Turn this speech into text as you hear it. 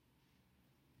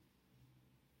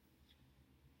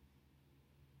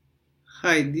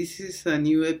Hi, this is a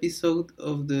new episode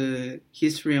of the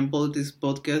History and Politics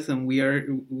podcast, and we are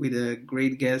with a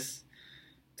great guest.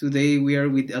 Today, we are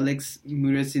with Alex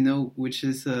Murasino, which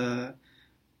is a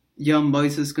Young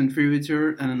Voices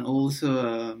contributor and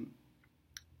also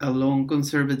a long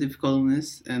conservative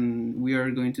columnist, and we are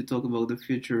going to talk about the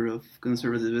future of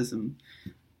conservatism.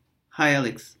 Hi,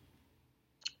 Alex.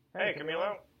 Hey,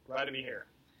 Camilo. Glad to be here.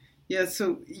 Yeah,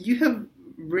 so you have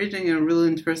written a really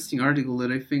interesting article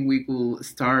that I think we could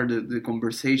start the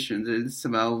conversation. It's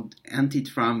about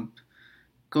anti-Trump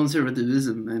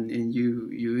conservatism, and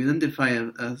you identify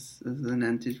as an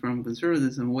anti-Trump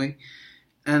conservatism way,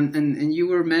 and you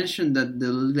were mentioned that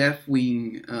the left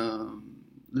wing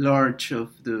large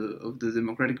of the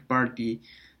Democratic Party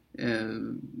uh,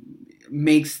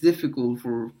 makes difficult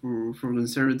for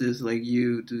conservatives like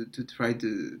you to try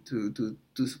to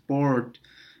support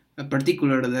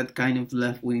particular that kind of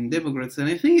left wing Democrats, and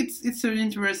I think it's an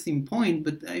interesting point.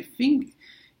 But I think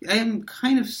I am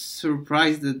kind of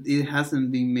surprised that it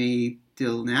hasn't been made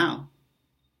till now.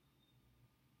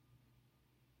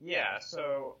 Yeah,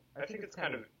 so I think it's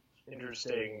kind of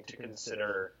interesting to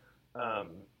consider um,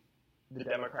 the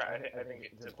Democrat. I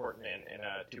think it's important in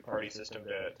a two-party system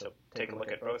to take a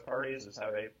look at both parties as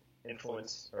how they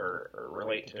influence or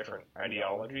relate to different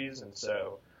ideologies. And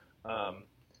so um,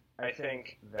 I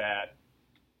think that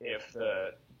if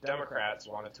the Democrats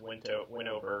wanted to win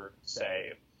over,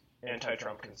 say,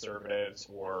 anti-Trump conservatives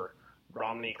or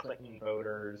Romney Clinton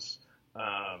voters,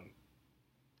 um,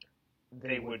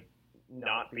 they would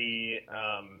not be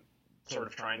sort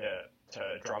of trying to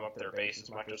drum up their base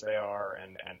as much as they are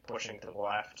and pushing to the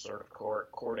left, sort of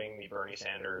courting the Bernie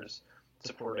Sanders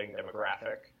supporting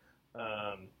demographic,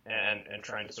 and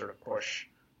trying to sort of push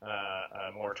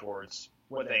more towards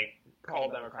what they call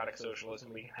democratic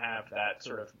socialism. We have that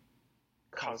sort of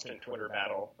constant Twitter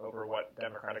battle over what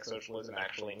democratic socialism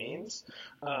actually means.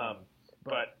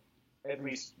 But at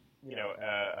least,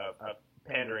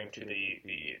 pandering to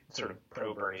the sort of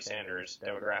pro Bernie Sanders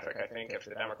demographic, I think if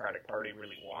the Democratic Party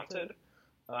really wanted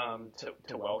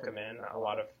to welcome in a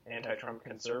lot of anti-Trump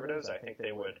conservatives, I think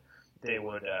they would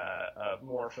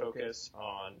more focus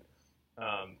on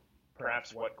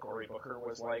perhaps what Cory Booker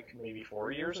was like maybe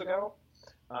 4 years ago,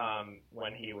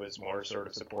 when he was more sort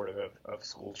of supportive of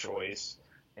school choice,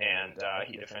 and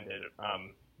he defended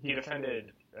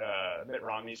Mitt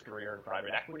Romney's career in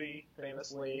private equity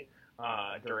famously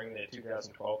during the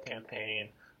 2012 campaign.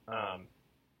 Um,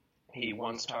 he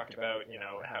once talked about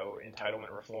how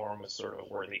entitlement reform was sort of a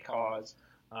worthy cause.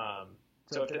 Um,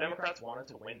 so if the Democrats wanted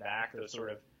to win back those sort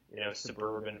of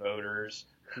suburban voters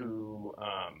who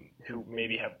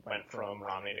maybe have went from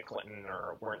Romney to Clinton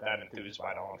or weren't that enthused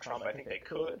by Donald Trump, I think they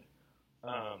could.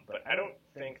 But I don't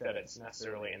think that it's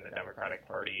necessarily in the Democratic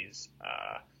Party's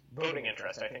voting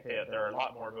interest. I think there are a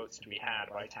lot more votes to be had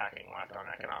by attacking left on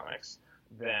economics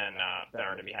than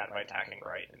are to be had by attacking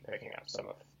right and picking up some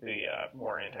of the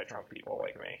more anti-Trump people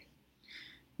like me.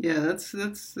 Yeah, that's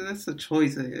a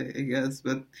choice, I guess.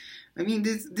 But I mean,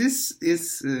 this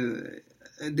is the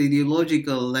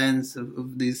ideological lens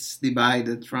of this divide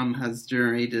that Trump has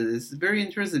generated is very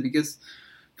interesting because,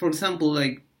 for example,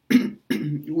 like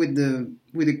with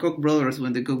the Koch brothers,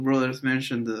 when the Koch brothers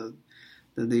mentioned that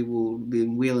they will be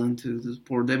willing to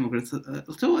support Democrats.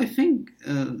 So I think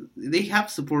they have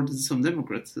supported some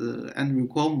Democrats. Andrew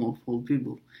Cuomo, of all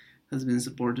people, has been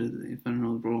supported, if I'm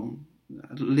not wrong,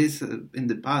 at least in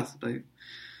the past by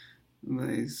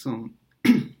some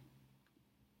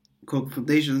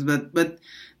confrontations. But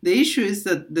the issue is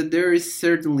that there is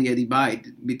certainly a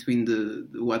divide between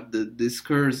what the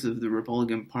discourse of the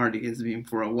Republican Party has been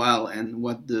for a while and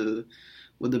what the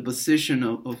position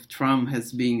of Trump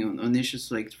has been on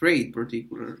issues like trade,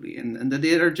 particularly, and that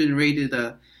they are generated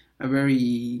a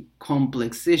very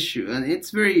complex issue, and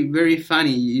it's very very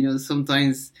funny,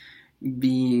 sometimes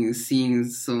being seen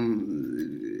some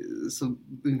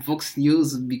in Fox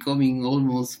News becoming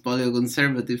almost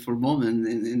paleoconservative for a moment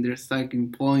in their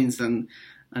talking points, and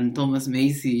Thomas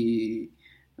Macy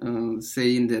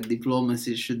saying that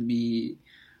diplomacy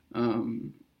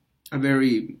um, a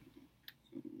very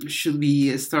should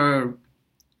be a star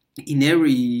in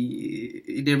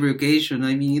every occasion.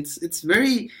 I mean, it's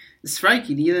very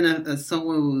striking, even as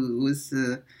someone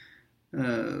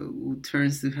who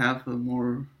turns to have a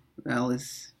more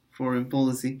balanced foreign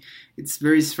policy. It's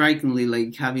very strikingly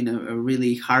like having a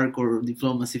really hardcore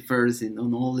diplomacy first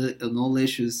on all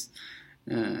issues.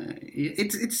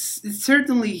 It's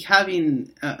certainly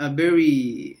having a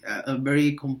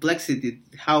very complexity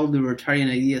how libertarian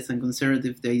ideas and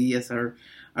conservative ideas are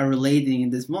relating in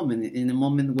this moment, in a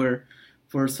moment where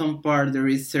for some part there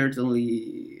is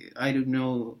certainly, I don't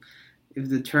know, if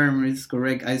the term is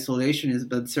correct, isolationist,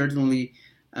 but certainly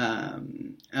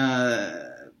um, uh,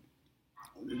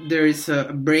 there is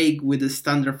a break with the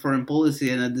standard foreign policy,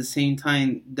 and at the same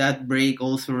time, that break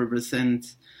also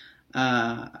represents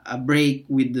a break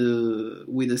with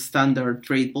the standard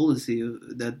trade policy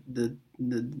that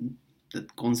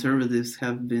conservatives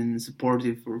have been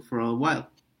supportive for a while.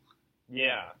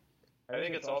 Yeah, I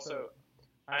think it's also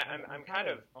I'm kind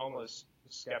of almost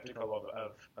skeptical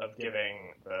of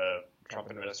giving the Trump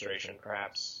administration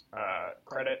perhaps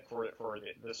credit for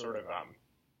the sort of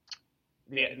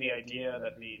the idea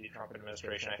that the Trump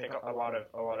administration, I think a lot of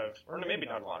or maybe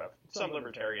not a lot of, some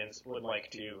libertarians would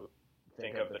like to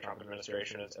think of the Trump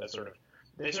administration as sort of,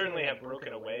 they certainly have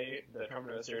broken away, the Trump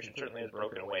administration certainly has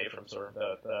broken away from sort of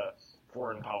the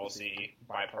foreign policy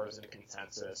bipartisan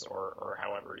consensus, or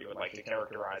however you would like to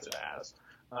characterize it as,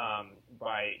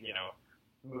 by,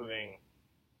 moving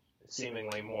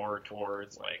seemingly more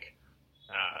towards like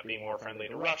being more friendly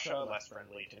to Russia, less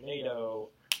friendly to NATO.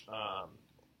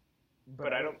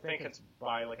 But I don't think it's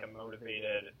by like a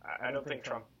motivated. I don't think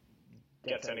Trump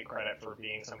gets any credit for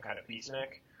being some kind of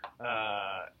peacenik,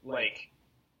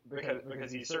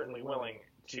 because he's certainly willing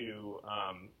to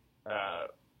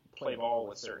play ball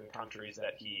with certain countries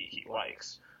that he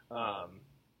likes.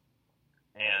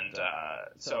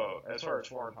 So as far as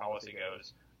foreign policy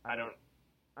goes, I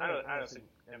honestly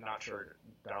am not sure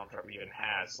Donald Trump even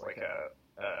has like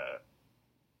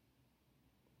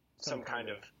some kind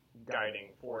of guiding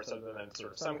force other than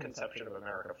sort of some conception of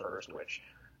America first, which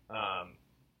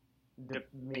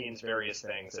means various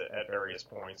things at various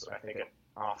points. I think it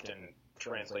often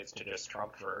translates to just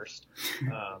Trump first.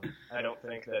 I don't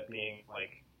think that being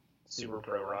like super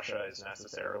pro-Russia is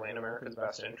necessarily in America's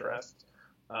best interest.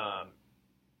 And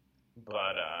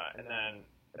then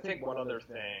I think one other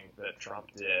thing that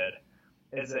Trump did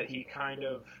is that he kind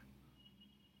of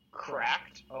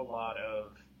cracked a lot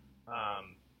of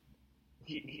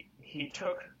he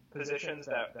took positions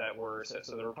that were, so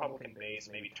the Republican base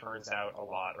maybe turns out a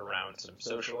lot around some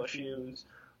social issues,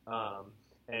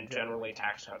 and generally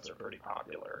tax cuts are pretty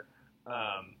popular,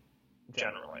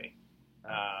 generally.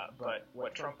 But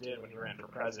what Trump did when he ran for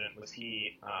president was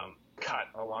he cut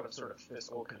a lot of sort of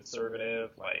fiscal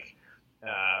conservative, like,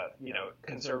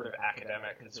 conservative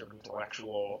academic, conservative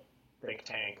intellectual, think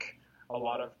tank, a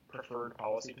lot of preferred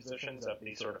policy positions of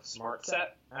the sort of smart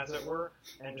set, as it were,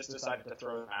 and just decided to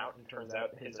throw them out. And turns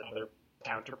out his other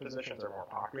counter positions are more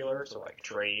popular, so like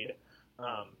trade,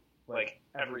 like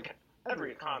every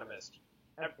economist,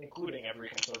 including every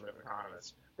conservative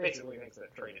economist, basically thinks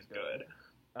that trade is good.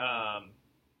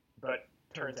 But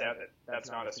turns out that that's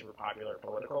not a super popular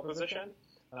political position.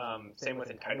 Same with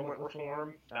entitlement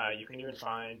reform. You can even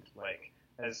find, like,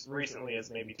 as recently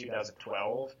as maybe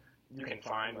 2012, you can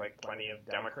find, like, plenty of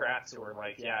Democrats who are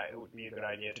like, yeah, it would be a good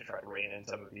idea to try to rein in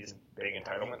some of these big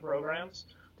entitlement programs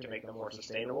to make them more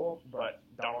sustainable. But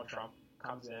Donald Trump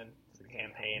comes in to the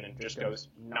campaign and just goes,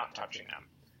 not touching them.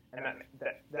 And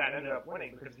that ended up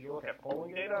winning, because if you look at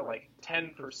polling data, like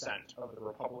 10% of the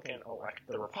Republican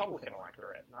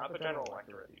electorate, not the general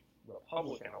electorate, the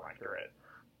Republican electorate,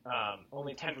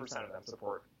 only 10% of them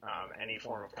support any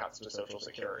form of cuts to Social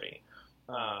Security.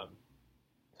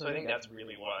 So I think that's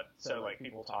really so like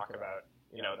people talk about,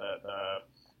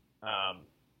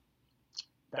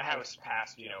 the House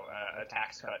passed, a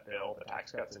tax cut bill, the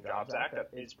Tax Cuts and Jobs Act, that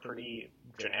is pretty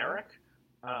generic.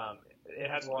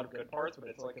 It has a lot of good parts, but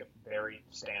it's like a very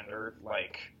standard,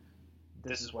 like,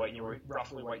 this is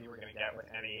roughly what you were going to get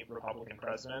with any Republican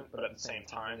president. But at the same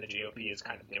time, the GOP has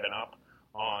kind of given up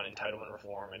on entitlement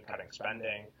reform and cutting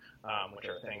spending, which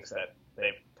are things that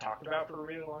they've talked about for a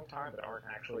really long time, but aren't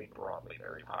actually broadly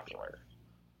very popular.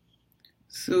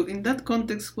 So in that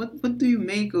context, what do you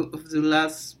make of the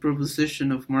last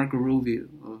proposition of Marco Rubio?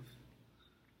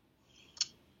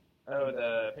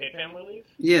 The paid family leave?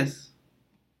 Yes.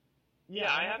 Yeah,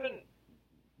 I haven't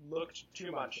looked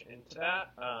too much into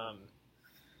that.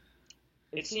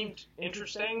 It seemed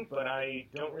interesting, but I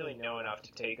don't really know enough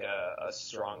to take a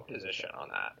strong position on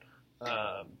that.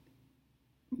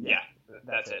 Yeah,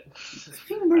 that's it.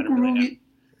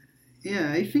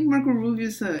 I think Marco Rubio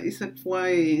is a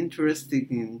quite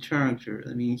interesting character.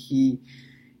 I mean, he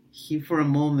for a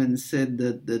moment said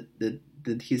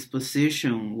that his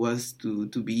position was to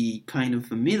be kind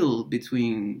of a middle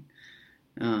between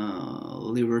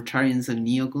libertarians and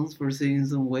neocons, for saying in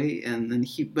some way,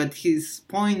 but his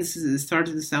points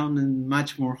started to sound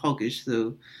much more hawkish.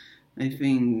 So I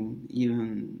think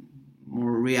even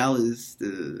more realists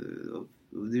of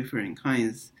different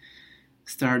kinds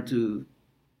start to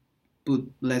put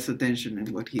less attention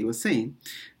in what he was saying.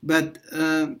 But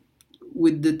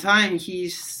with the time, he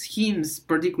seems,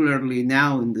 particularly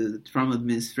now in the Trump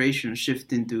administration,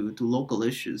 shifting to local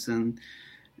issues, and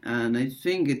I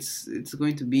think it's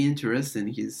going to be interesting,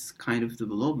 his kind of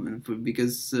development,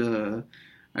 because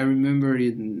I remember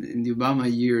in the Obama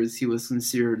years he was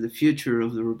considered the future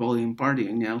of the Republican Party,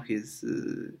 and now he's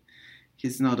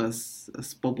not as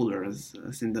popular as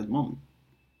in that moment.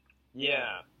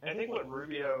 Yeah, I think what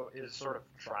Rubio is sort of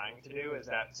trying to do is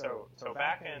that so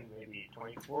back in maybe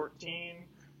 2014,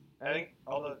 I think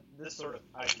although this sort of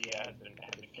idea had been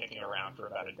kicking around for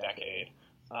about a decade,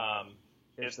 um,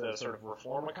 is the sort of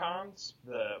reformicons,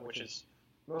 which is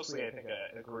mostly I think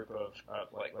a group of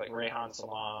like Rehan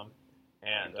Salam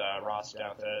and Ross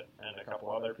Douthat and a couple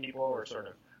other people who are sort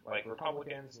of like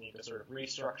Republicans need to sort of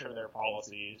restructure their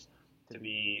policies to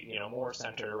be more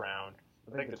centered around.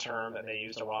 I think the term that they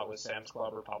used a lot was Sam's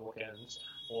Club Republicans,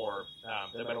 or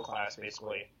the middle class.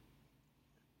 Basically,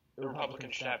 the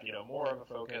Republicans should have more of a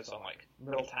focus on like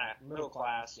middle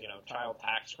class, child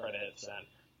tax credits and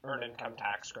earned income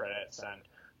tax credits, and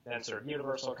then sort of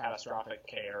universal catastrophic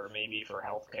care, maybe for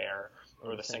health care,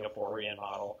 or the Singaporean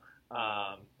model,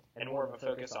 and more of a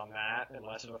focus on that, and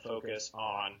less of a focus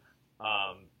on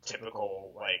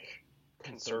typical like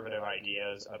conservative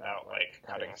ideas about like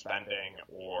cutting spending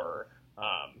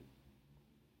um,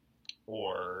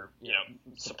 or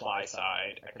supply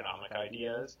side economic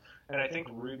ideas. And I think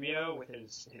Rubio, with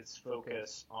his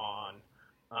focus on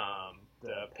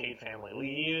the paid family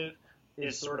leave,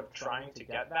 is sort of trying to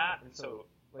get that. And so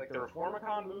like the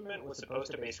Reformicon movement was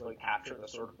supposed to basically capture the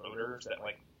sort of voters that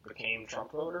like became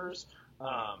Trump voters,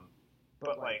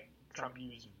 but like Trump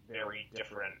used very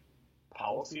different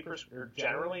or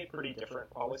generally pretty different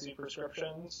policy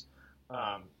prescriptions,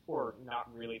 or not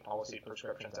really policy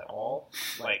prescriptions at all.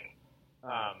 Like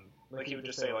he would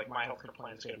just say like my healthcare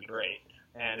plan is going to be great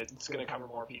and it's going to cover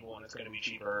more people and it's going to be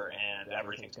cheaper and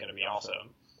everything's going to be awesome,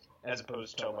 as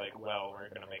opposed to like, well, we're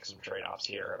going to make some trade-offs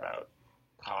here about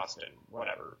cost and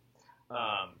whatever.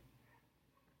 Um,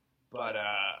 but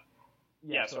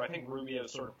yeah, so I think Rubio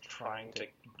is sort of trying to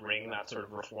bring that sort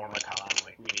of reformicon,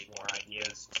 like we need more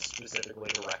ideas specifically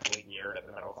directly geared at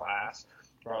the middle class,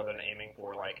 rather than aiming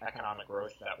for like economic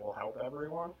growth that will help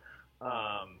everyone.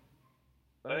 I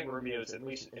think Rubio is at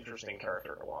least an interesting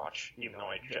character to watch, even though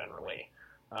I generally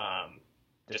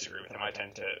disagree with him. I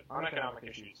tend to, on economic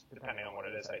issues, depending on what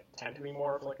it is, I tend to be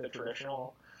more of like the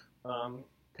traditional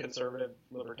conservative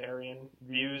libertarian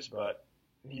views, but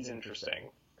he's interesting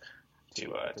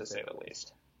to say the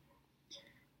least.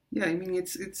 Yeah, I mean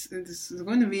it's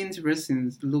going to be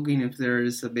interesting looking if there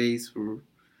is a base for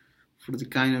the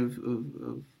kind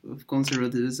of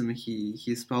conservatism he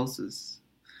espouses.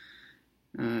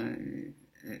 I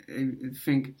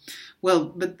think, well,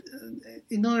 but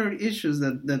in other issues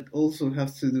that also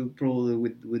have to do probably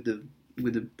with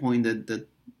the point that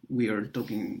we are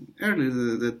talking earlier,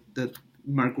 that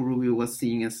Marco Rubio was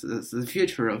seeing as the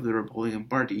future of the Republican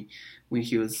Party when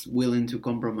he was willing to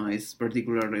compromise,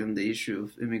 particularly on the issue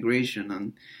of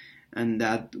immigration, and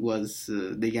that was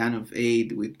the gun of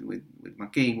aid with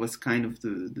McCain was kind of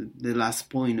the last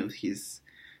point of his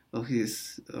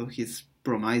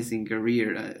promising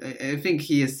career. I think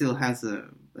he still has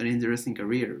an interesting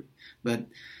career, but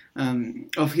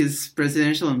of his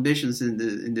presidential ambitions in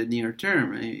the near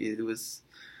term, it was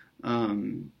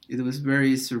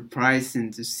very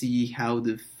surprising to see how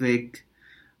the fake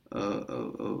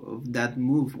of that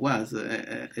move was.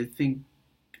 I think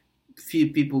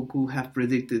few people could have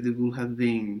predicted it would have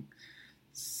been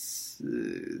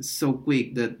so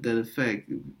quick, that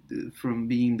effect from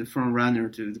being the front runner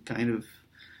to the kind of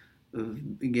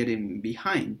getting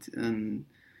behind,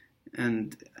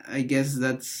 and I guess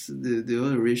that's the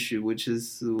other issue, which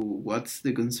is what's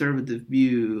the conservative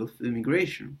view of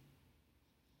immigration.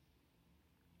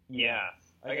 Yeah,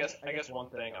 I guess one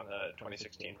thing on the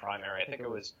 2016 primary, I think it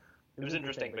was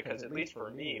interesting because at least for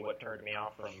me, what turned me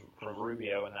off from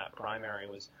Rubio in that primary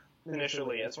was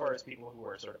initially, as far as people who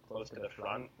were sort of close to the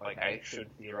front, like I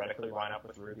should theoretically line up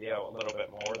with Rubio a little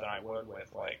bit more than I would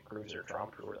with like Cruz or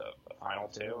Trump, who were the final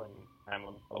two, and I'm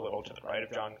a little to the right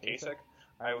of John Kasich,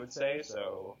 I would say,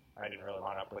 so I didn't really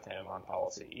line up with him on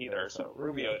policy either. So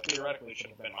Rubio theoretically should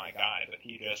have been my guy, but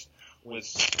he just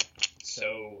was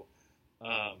so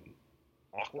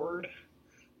awkward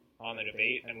on the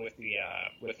debate, and with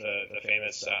the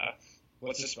famous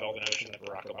what's to spell the notion that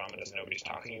Barack Obama doesn't know what he's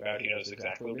talking about, he knows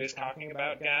exactly what he's talking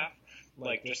about, gaffe,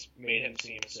 like just made him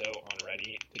seem so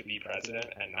unready to be president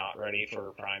and not ready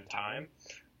for prime time.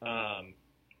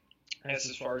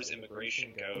 As far as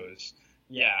immigration goes,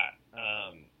 yeah,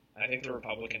 I think the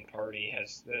Republican Party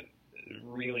has that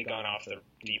really gone off the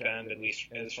deep end, at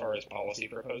least as far as policy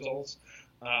proposals.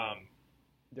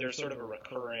 There's sort of a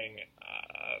recurring,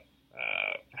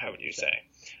 how would you say,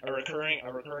 a recurring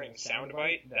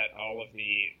soundbite that all of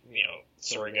the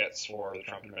surrogates for the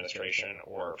Trump administration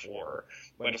or for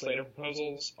legislative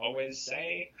proposals always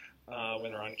say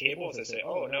when they're on cable. Is they say,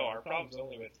 "Oh no, our problem's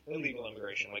only with illegal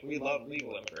immigration. Like we love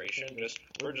legal immigration,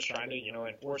 we're just trying to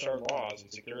enforce our laws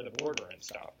and secure the border and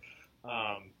stuff."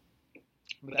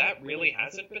 But that really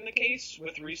hasn't been the case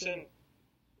with recent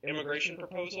immigration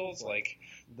proposals, like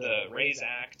the RAISE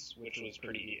Act, which was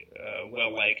pretty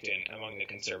well liked among the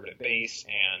conservative base,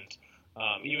 and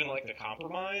even like the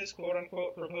compromise, quote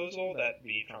unquote, proposal that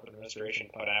the Trump administration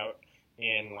put out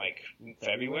in like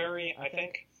February, I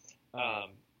think.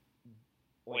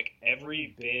 Like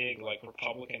every big like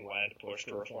Republican-led push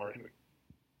to reform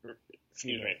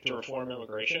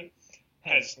immigration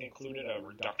has included a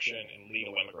reduction in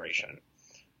legal immigration,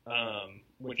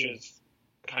 which is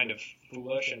kind of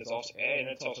foolish, and it's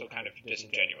also kind of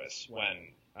disingenuous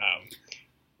when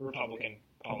Republican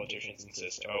politicians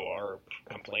insist, "Oh, our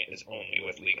complaint is only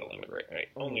with illegal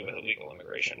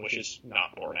immigration," which is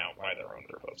not borne out by their own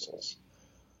proposals.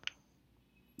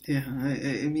 Yeah,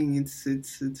 I mean it's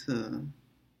an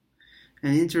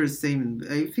interesting.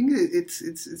 I think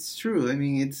it's true. I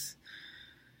mean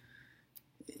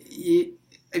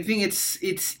I think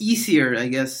it's easier, I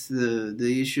guess,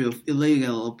 the issue of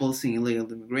opposing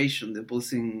illegal immigration. The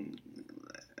opposing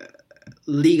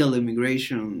legal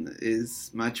immigration is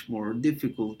much more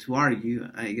difficult to argue,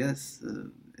 I guess,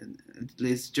 at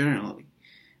least generally,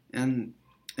 and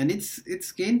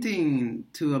it's getting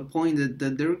to a point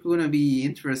that there are going to be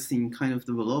interesting kind of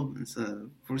developments.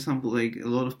 For example, like a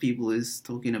lot of people is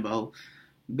talking about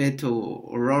Beto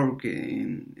O'Rourke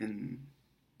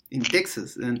in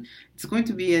Texas, and it's going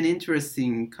to be an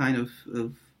interesting kind of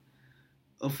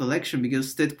election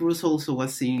because Ted Cruz also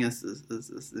was seen as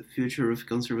the future of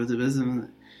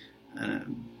conservatism,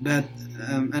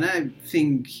 and I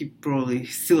think he probably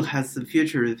still has the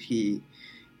future if he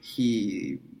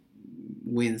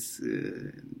wins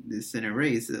the Senate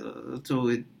race.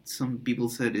 Although some people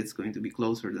said it's going to be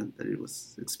closer than it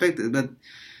was expected,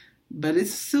 but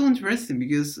it's still interesting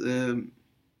because.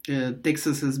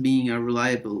 Texas as being a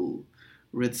reliable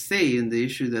red state, and the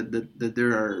issue that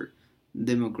there are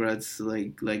Democrats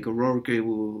like O'Rourke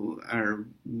who are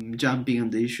jumping on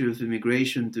the issue of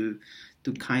immigration to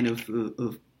kind of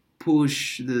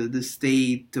push the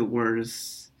state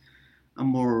towards a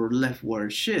more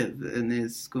leftward shift, and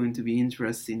it's going to be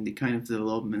interesting the kind of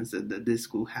developments that this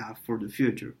could have for the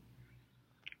future.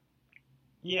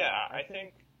 Yeah, I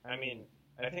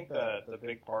think the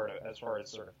big part of, as far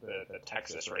as sort of the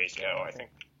Texas race go, I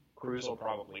think Cruz will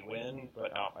probably win,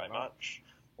 but not by much,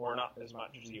 or not as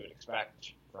much as you would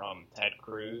expect from Ted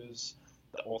Cruz,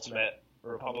 the ultimate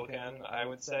Republican, I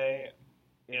would say,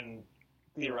 in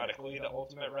theoretically the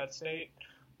ultimate red state.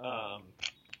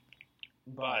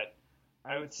 But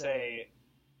I would say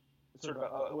sort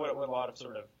of what a lot of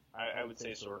sort of, I would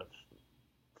say sort of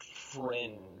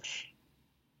fringe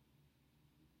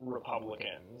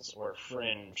Republicans or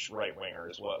fringe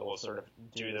right-wingers will sort of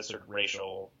do this sort of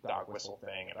racial dog whistle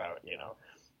thing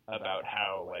about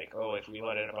how, like, oh, if we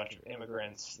let in a bunch of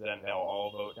immigrants, then they'll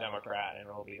all vote Democrat and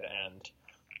it'll be the end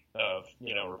of,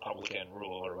 Republican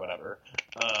rule or whatever,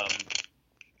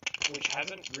 which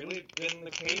hasn't really been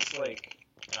the case. Like,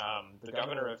 the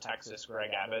governor of Texas,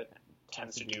 Greg Abbott,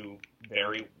 tends to do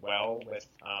very well with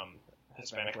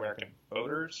Hispanic American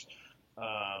voters.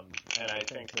 And I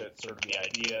think that sort of the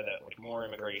idea that like more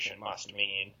immigration must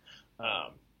mean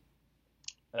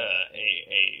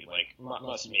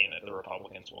must mean that the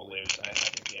Republicans will lose. I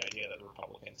think the idea that the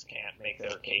Republicans can't make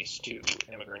their case to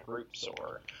immigrant groups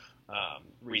or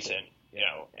recent,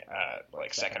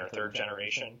 like second or third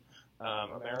generation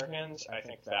Americans, I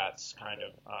think that's kind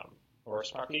of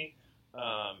horse pucky.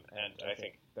 And I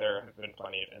think there have been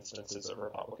plenty of instances of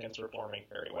Republicans performing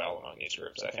very well among these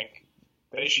groups. I think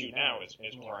the issue now is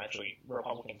more actually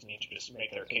Republicans need to just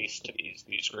make their case to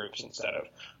these groups instead of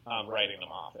writing them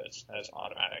off as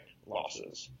automatic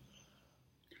losses.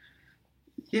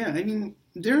 Yeah, I mean,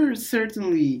 there are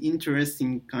certainly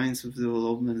interesting kinds of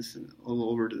developments all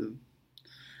over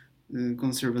the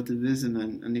conservatism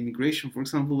and immigration. For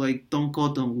example, like Tom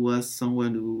Cotton was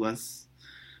someone who was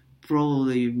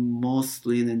probably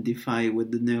mostly identified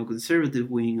with the neoconservative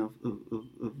wing of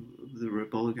the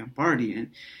Republican Party, and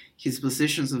his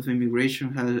positions of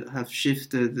immigration have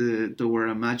shifted toward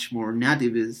a much more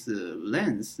nativist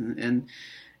lens, and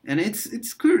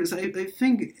it's curious. I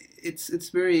think it's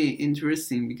very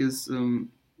interesting because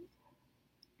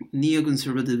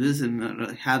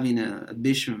neoconservatism having a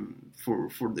vision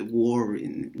for the war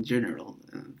in general,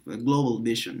 a global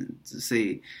vision, to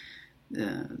say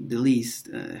the least,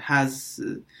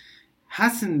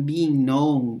 hasn't been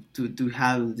known to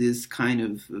have this kind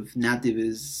of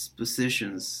nativist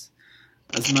positions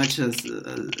as much as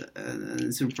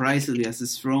surprisingly as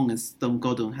strong as Tom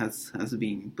Cotton has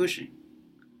been pushing.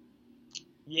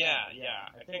 Yeah,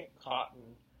 I think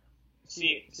Cotton.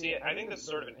 See, I think this is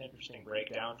sort of an interesting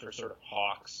breakdown for sort of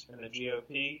hawks in the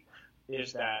GOP,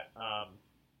 is that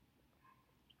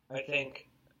I think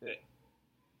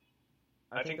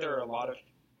there are a lot of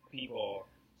people.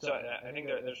 So I think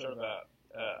there's sort of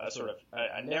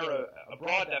a narrow, a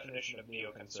broad definition of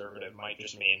neoconservative might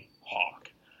just mean hawk.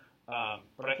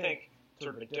 But I think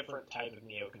sort of a different type of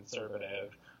neoconservative,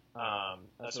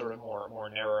 a sort of more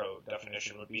narrow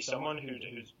definition would be someone who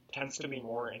tends to be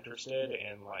more interested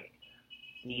in like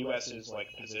the U.S.'s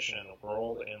like position in the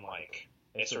world, in like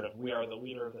a sort of we are the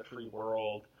leader of the free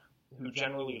world, who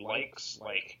generally likes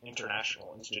like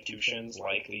international institutions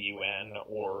like the UN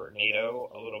or NATO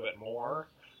a little bit more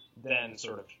than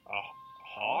sort of a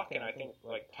hawk. And I think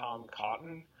like Tom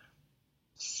Cotton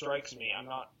strikes me. I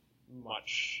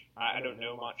don't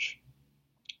know much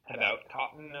about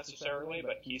Cotton necessarily,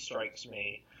 but he strikes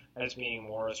me as being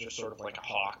more as just sort of like a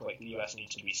hawk, like the U.S.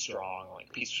 needs to be strong,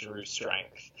 like peace through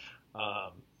strength.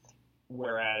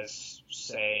 Whereas,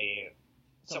 say,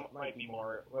 some might be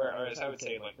more, whereas I would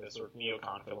say like the sort of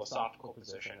neocon philosophical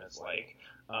position is like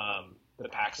the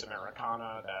Pax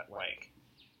Americana, that like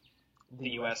the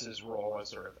U.S.'s role as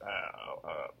sort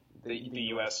of the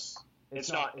U.S.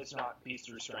 It's not peace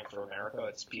through strength for America.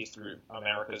 It's peace through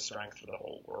America's strength for the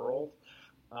whole world.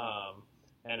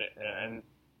 And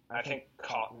I think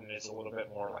Cotton is a little bit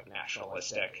more like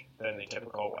nationalistic than the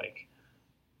typical like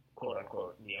quote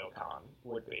unquote neocon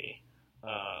would be.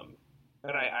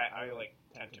 And I like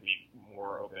tend to be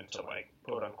more open to like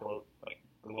quote unquote like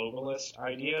globalist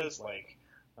ideas. Like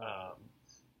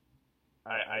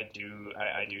I do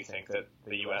think that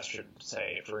the U.S. should,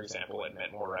 say, for example,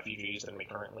 admit more refugees than we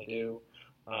currently do.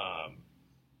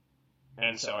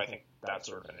 And so I think that's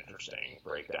sort of an interesting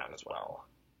breakdown as well.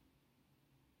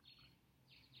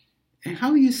 And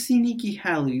how you see Nikki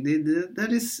Haley?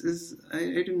 That is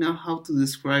I don't know how to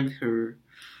describe her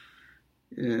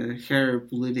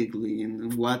politically,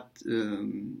 and what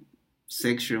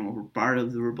section or part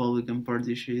of the Republican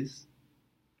Party she is.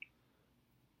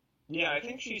 Yeah, I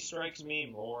think she strikes me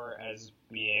more as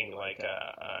being like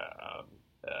a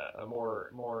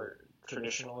more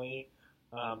traditionally.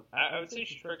 I would say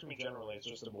she strikes me generally as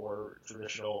just a more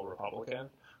traditional Republican,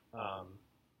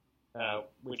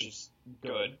 which is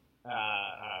good,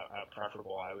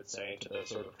 preferable, I would say, to the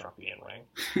sort of Trumpian wing.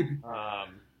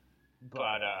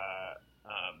 But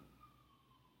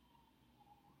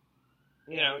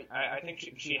you know, I think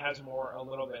she has a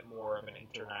little bit more of an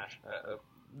international.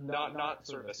 Not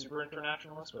sort of a super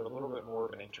internationalist, but a little bit more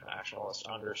of an internationalist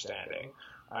understanding,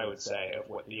 I would say, of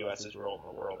what the U.S.'s role in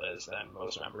the world is than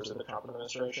most members of the Trump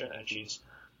administration, and she's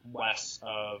less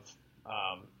of,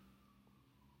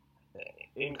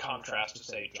 in contrast to,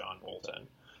 say, John Bolton,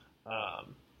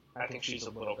 I think she's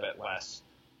a little bit less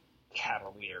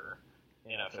cavalier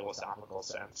in a philosophical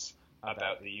sense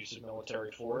about the use of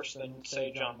military force than,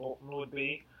 say, John Bolton would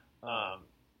be.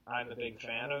 I'm a big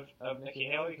fan of Nikki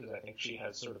Haley because I think she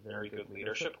has sort of very good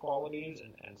leadership qualities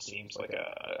and seems like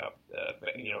a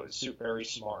very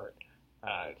smart,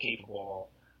 capable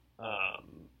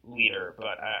leader.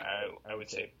 But I would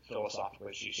say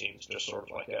philosophically she seems just sort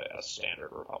of like a standard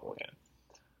Republican.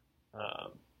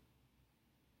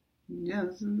 Yeah,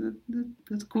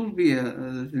 that could be a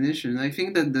definition. I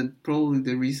think that probably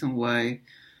the reason why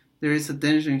there is a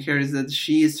tension here is that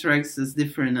she strikes as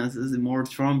different as the more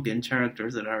Trumpian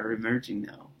characters that are emerging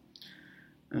now.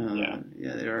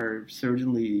 There are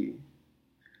certainly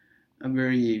a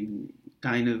very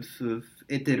kind of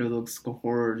heterodox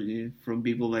cohort from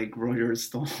people like Roger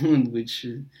Stone, which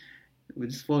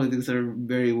politics are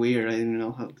very weird. I don't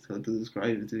know how to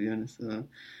describe it, to be honest.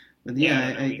 But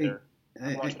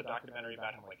I watched the documentary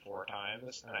about him like 4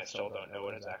 times, and I still don't know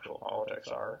what his actual politics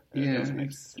are.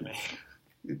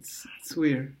 It's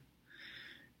weird.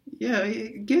 Yeah, I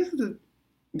guess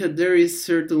that there is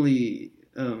certainly.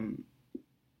 And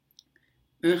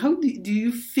how do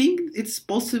you think it's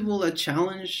possible to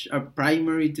challenge a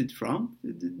primary to Trump?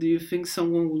 Do you think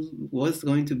someone was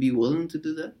going to be willing to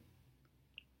do that?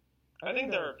 I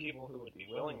think there are people who would be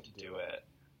willing to do it,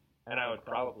 and I would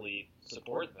probably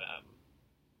support them.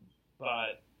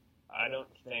 But I don't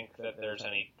think that there's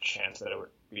any chance that it would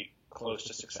be close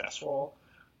to successful.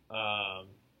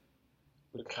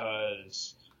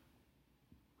 Because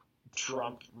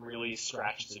Trump really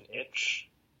scratches an itch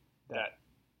that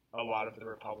a lot of the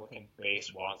Republican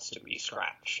base wants to be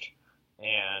scratched.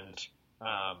 And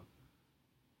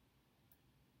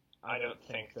I don't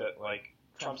think that, like,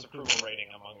 Trump's approval rating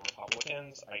among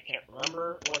Republicans, I can't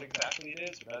remember what exactly it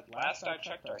is, but last I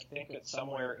checked, I think it's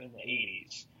somewhere in the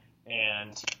 80s.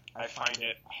 And I find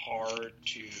it hard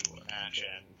to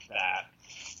imagine that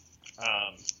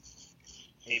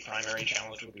a primary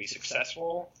challenge would be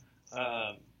successful.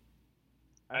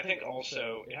 I think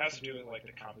also it has to do with, like,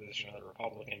 the composition of the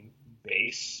Republican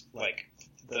base, like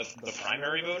the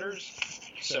primary voters.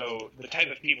 So the type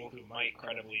of people who might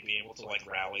credibly be able to, like,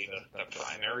 rally the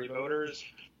primary voters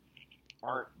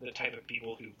aren't the type of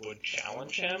people who would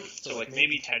challenge him. So, like,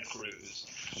 maybe Ted Cruz.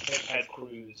 If Ted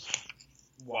Cruz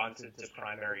wanted to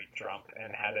primary Trump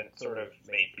and hadn't sort of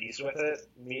made peace with it,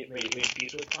 made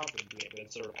peace with Trump and been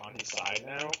sort of on his side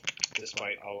now,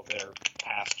 despite all of their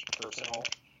past personal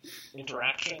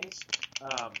interactions,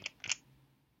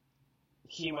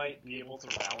 he might be able to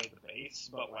rally the base,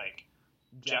 but, like,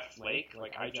 Jeff Flake,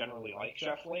 like, I generally like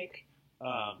Jeff Flake,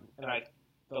 and I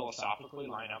philosophically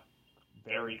line up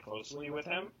very closely with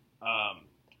him,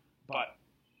 but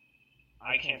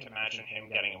I can't imagine him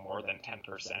getting more than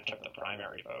 10% of the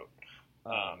primary vote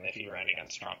if he ran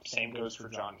against Trump. Same goes for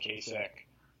John Kasich.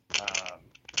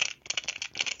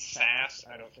 Sass,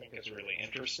 I don't think is really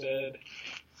interested.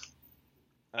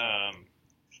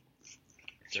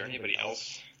 Is there anybody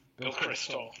else? Bill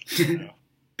Kristol.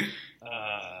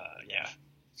 Yeah.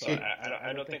 So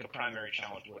I don't think a primary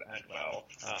challenge would end well,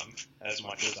 as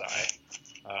much as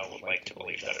I would like to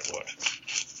believe that it would.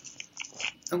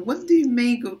 And what do you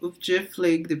make of Jeff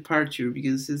Flake's departure?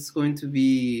 Because it's going to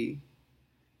be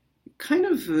kind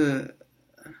of,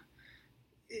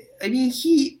 I mean,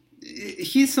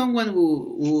 he's someone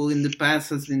who in the past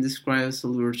has been described as a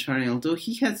libertarian, although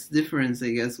he has difference,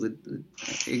 I guess, with the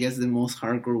most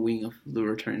hardcore wing of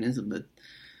libertarianism, but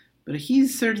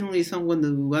he's certainly someone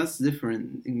that was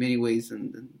different in many ways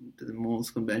than the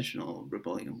most conventional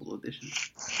Republican politicians.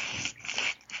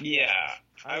 Yeah,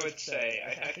 I would say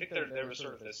I think there was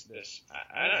sort of this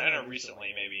I don't know,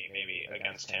 recently maybe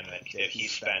against him that he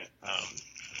spent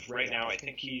right now. I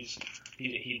think he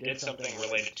did something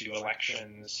related to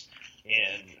elections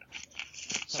in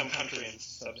some country in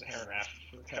sub-Saharan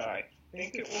Africa. I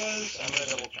think it was. I'm gonna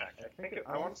double check.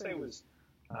 I want to say it was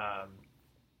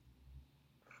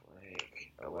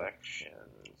like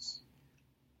elections.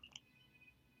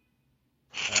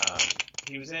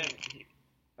 He was in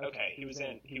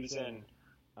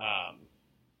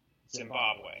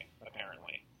Zimbabwe,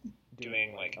 apparently,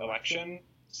 doing, like, election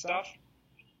stuff.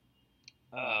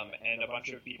 And a bunch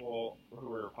of people who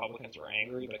were Republicans were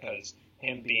angry because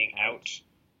him being out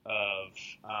of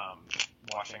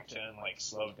Washington, like,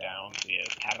 slowed down the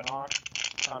Kavanaugh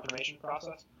confirmation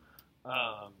process.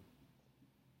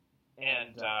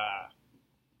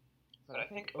 But I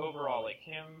think overall, like,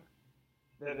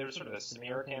 there was sort of a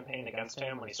smear campaign against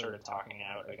him when he started talking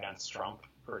out against Trump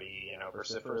pretty,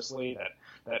 vociferously,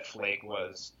 that Flake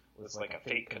was like a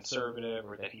fake conservative,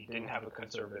 or that he didn't have a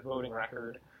conservative voting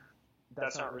record.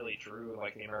 That's not really true.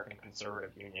 Like, the American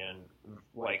Conservative Union,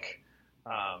 like,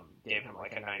 gave him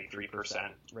like a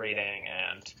 93% rating,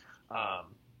 and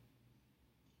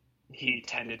he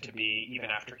tended to be, even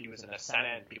after he was in the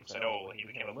Senate, people said, oh, well, he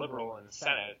became a liberal in the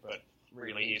Senate, but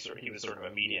really he was sort of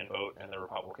a median vote in the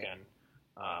Republican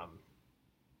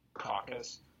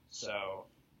caucus. So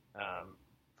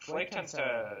Flake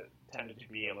tended to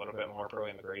be a little bit more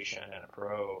pro-immigration and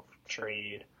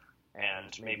pro-trade,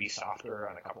 and maybe softer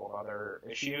on a couple of other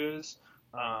issues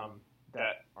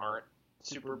that aren't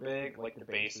super big. Like, the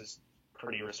base is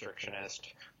pretty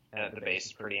restrictionist, and the base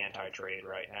is pretty anti-trade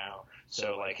right now.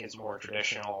 So, like, his more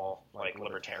traditional, like,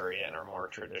 libertarian or more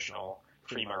traditional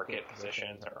free market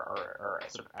positions are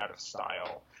sort of out of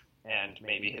style, and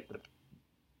maybe the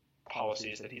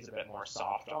policies that he's a bit more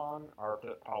soft on are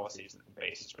the policies that the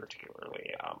base is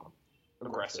particularly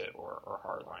aggressive or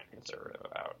hardline conservative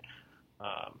about.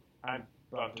 I'm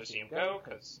bummed to see him go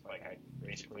because, like, I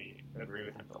basically agree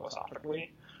with him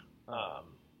philosophically,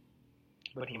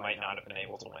 but he might not have been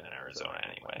able to win in Arizona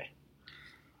anyway.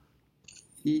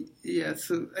 Yeah,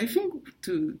 so I think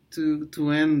to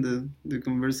end the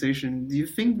conversation, do you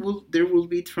think there will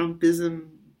be Trumpism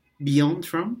beyond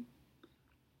Trump?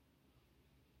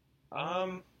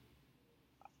 I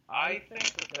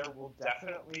think that there will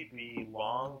definitely be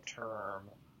long-term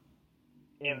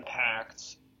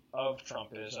impacts of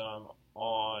Trumpism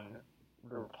on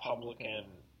Republican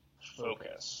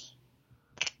focus.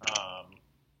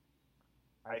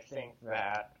 I think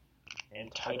that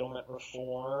entitlement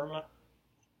reform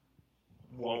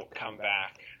won't come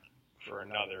back for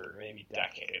another maybe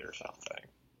decade or something.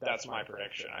 that's my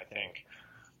prediction. I think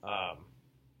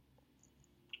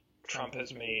Trump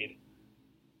gave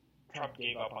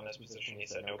up on this position. He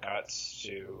said no cuts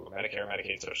to Medicare,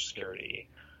 Medicaid, Social Security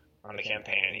on the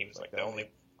campaign. He was like the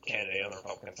only candidate on the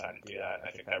Republican side to do that.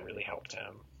 I think that really helped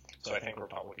him. So I think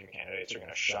Republican candidates are going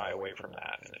to shy away from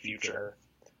that in the future.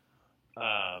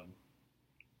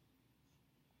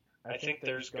 I think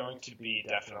there's going to be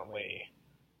definitely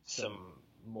some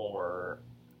more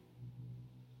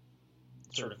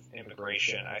sort of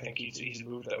immigration. I think he's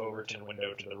moved the Overton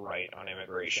window to the right on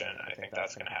immigration. I think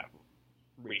that's going to have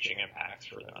reaching impacts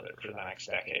for the next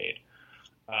decade.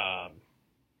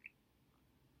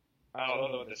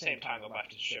 Although at the same time, the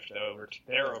left has shifted over to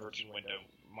their Overton window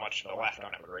much to the left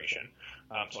on immigration.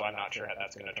 So I'm not sure how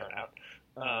that's going to turn out.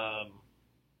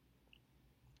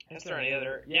 Is there any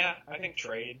other? Yeah, I think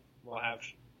trade will have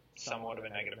somewhat of a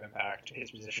negative impact. His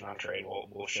position on trade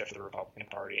will shift the Republican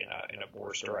Party in a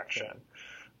worse direction.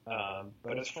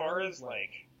 But as far as I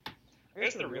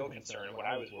guess the real concern and what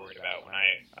I was worried about when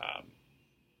I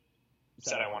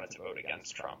said I wanted to vote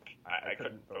against Trump, I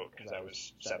couldn't vote because I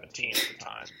was 17 at the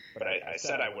time. But I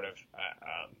said I would have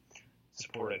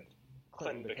supported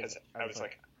Clinton because I was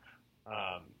like,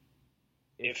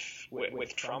 if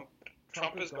with Trump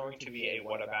is going to be a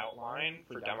what about line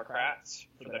for Democrats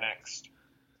for the next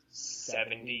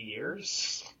 70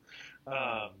 years,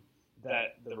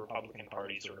 that the Republican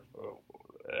Party sort of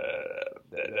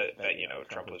that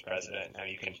Trump was president. Now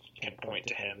you can point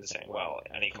to him saying, well,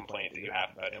 any complaint that you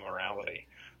have about immorality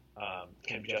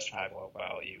can be justified.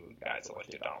 Well, you guys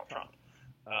elected Donald Trump,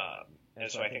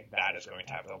 and so I think that is going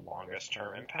to have the longest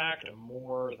term impact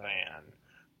more than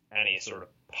any sort of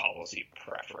policy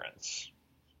preference.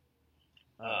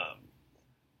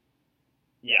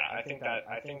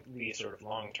 I think the sort of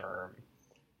long-term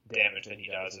damage that he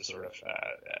does is sort of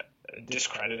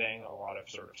discrediting a lot of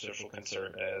sort of social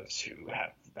conservatives who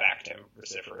have backed him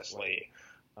vociferously.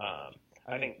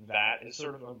 I think that is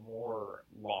sort of a more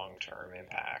long-term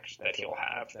impact that he'll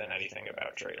have than anything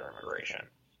about trade or immigration.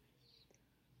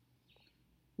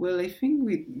 Well, I think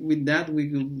with that we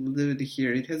could leave it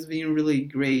here. It has been really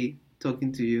great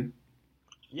talking to you.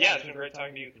 Yeah, it's been great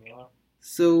talking to you, Camilo.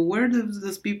 So where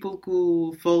does people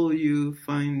could follow you,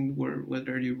 find what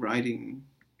are you writing?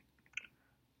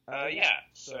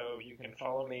 So you can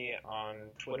follow me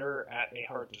on Twitter at A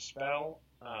Hard to Spell.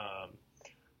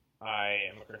 I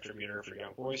am a contributor for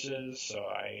Young Voices, so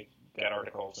I get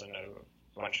articles in a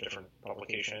bunch of different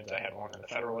publications. I had one in the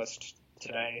Federalist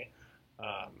today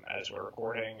as we're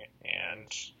recording,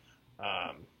 and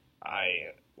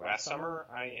last summer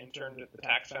I interned at the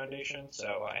Tax Foundation,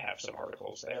 so I have some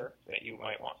articles there that you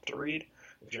might want to read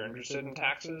if you're interested in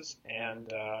taxes.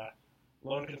 And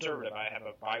Lone Conservative, I have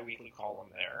a bi-weekly column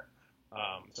there.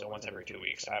 So once every 2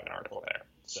 weeks I have an article there.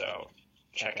 So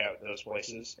check out those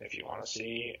places if you want to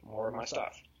see more of my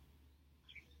stuff.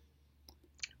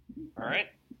 All right.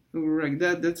 Right,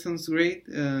 that sounds great.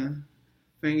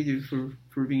 Thank you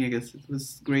for being a guest. It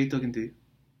was great talking to you.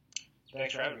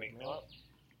 Thanks for having me, Camilo.